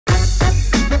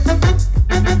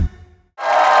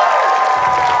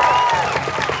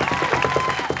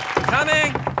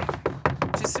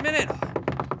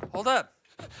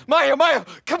Mario,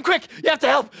 come quick! You have to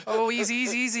help! Oh,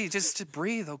 easy. Just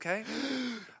breathe, okay?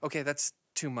 Okay, that's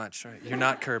too much. All right, you're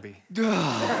not Kirby.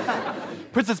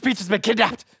 Princess Peach has been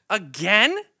kidnapped.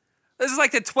 Again? This is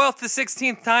like the 12th to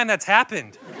 16th time that's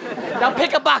happened. Now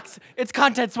pick a box. Its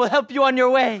contents will help you on your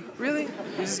way. Really?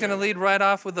 You're just gonna lead right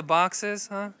off with the boxes,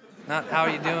 huh? Not how are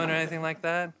you doing or anything like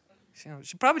that?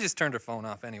 She probably just turned her phone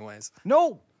off anyways.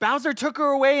 No, Bowser took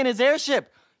her away in his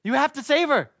airship. You have to save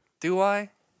her. Do I?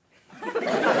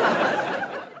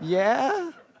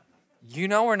 Yeah? You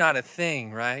know we're not a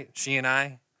thing, right? She and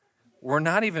I? We're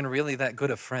not even really that good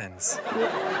of friends.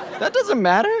 That doesn't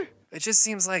matter. It just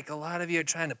seems like a lot of you are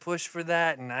trying to push for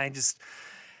that, and I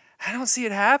don't see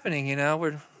it happening, you know?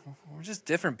 We're just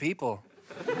different people.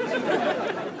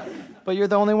 But you're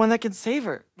the only one that can save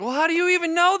her. Well, how do you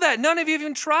even know that? None of you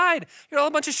even tried. You're all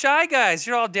a bunch of shy guys.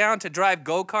 You're all down to drive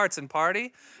go-karts and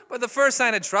party. But the first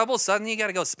sign of trouble, suddenly you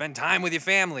gotta go spend time with your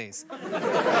families.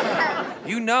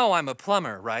 You know I'm a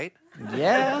plumber, right?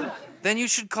 Yeah? Then you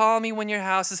should call me when your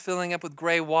house is filling up with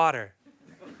gray water.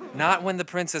 Not when the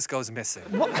princess goes missing.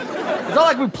 What? It's not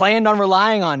like we planned on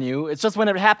relying on you. It's just when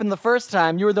it happened the first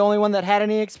time, you were the only one that had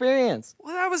any experience.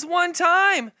 Well, that was one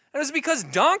time. It was because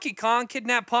Donkey Kong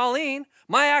kidnapped Pauline,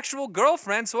 my actual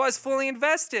girlfriend, so I was fully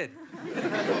invested.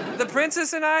 The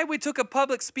princess and I, we took a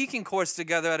public speaking course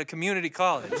together at a community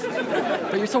college.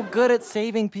 But you're so good at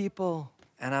saving people.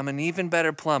 And I'm an even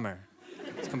better plumber.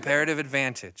 It's comparative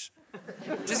advantage.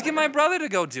 Just get my brother to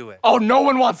go do it. Oh, no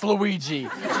one wants Luigi.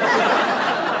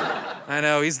 I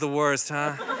know, he's the worst,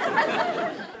 huh?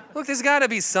 Look, there's gotta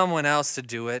be someone else to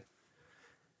do it.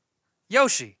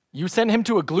 Yoshi. You sent him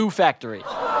to a glue factory.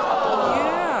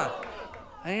 Yeah.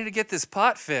 I need to get this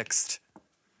pot fixed.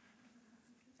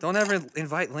 Don't ever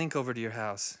invite Link over to your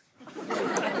house.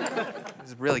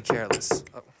 He's really careless.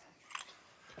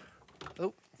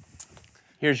 Oh.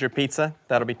 Here's your pizza.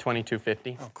 That'll be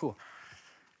 $22.50. Oh, cool.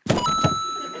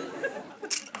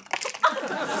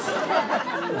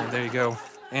 There you go.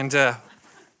 And,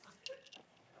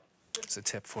 it's a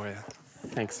tip for you.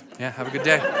 Thanks. Yeah, have a good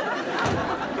day.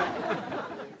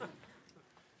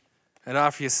 I'd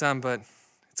offer you some, but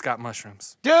it's got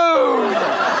mushrooms. Dude!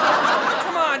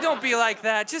 Come on, don't be like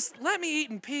that. Just let me eat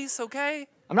in peace, okay?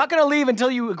 I'm not gonna leave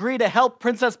until you agree to help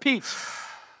Princess Peach.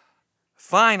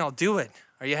 Fine, I'll do it.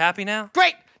 Are you happy now?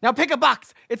 Great! Now pick a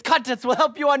box. Its contents will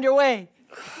help you on your way.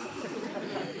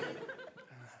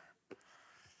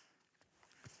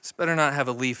 This better not have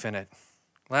a leaf in it.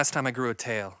 Last time I grew a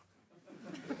tail.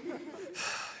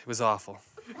 It was awful.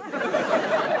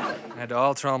 I had to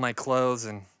alter all my clothes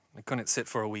and I couldn't sit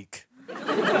for a week.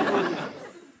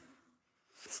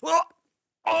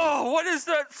 Oh, what is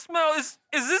that smell? Is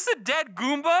this a dead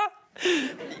Goomba?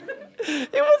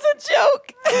 It was a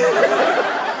joke.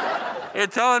 You're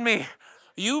telling me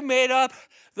you made up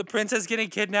the princess getting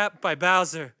kidnapped by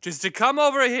Bowser just to come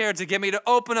over here to get me to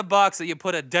open a box that you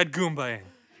put a dead Goomba in?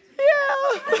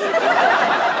 Yeah.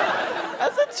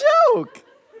 That's a joke.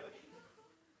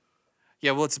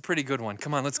 Yeah, well, it's a pretty good one.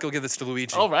 Come on, let's go give this to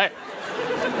Luigi. All right.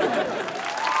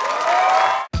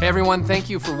 Hey everyone, thank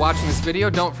you for watching this video.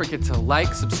 Don't forget to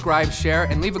like, subscribe, share,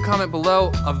 and leave a comment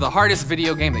below of the hardest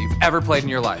video game that you've ever played in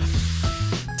your life.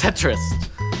 Tetris.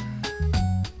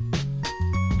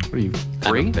 What are you,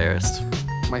 3? I'm embarrassed.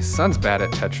 My son's bad at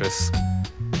Tetris.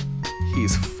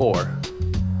 He's 4.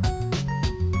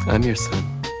 I'm your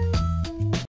son.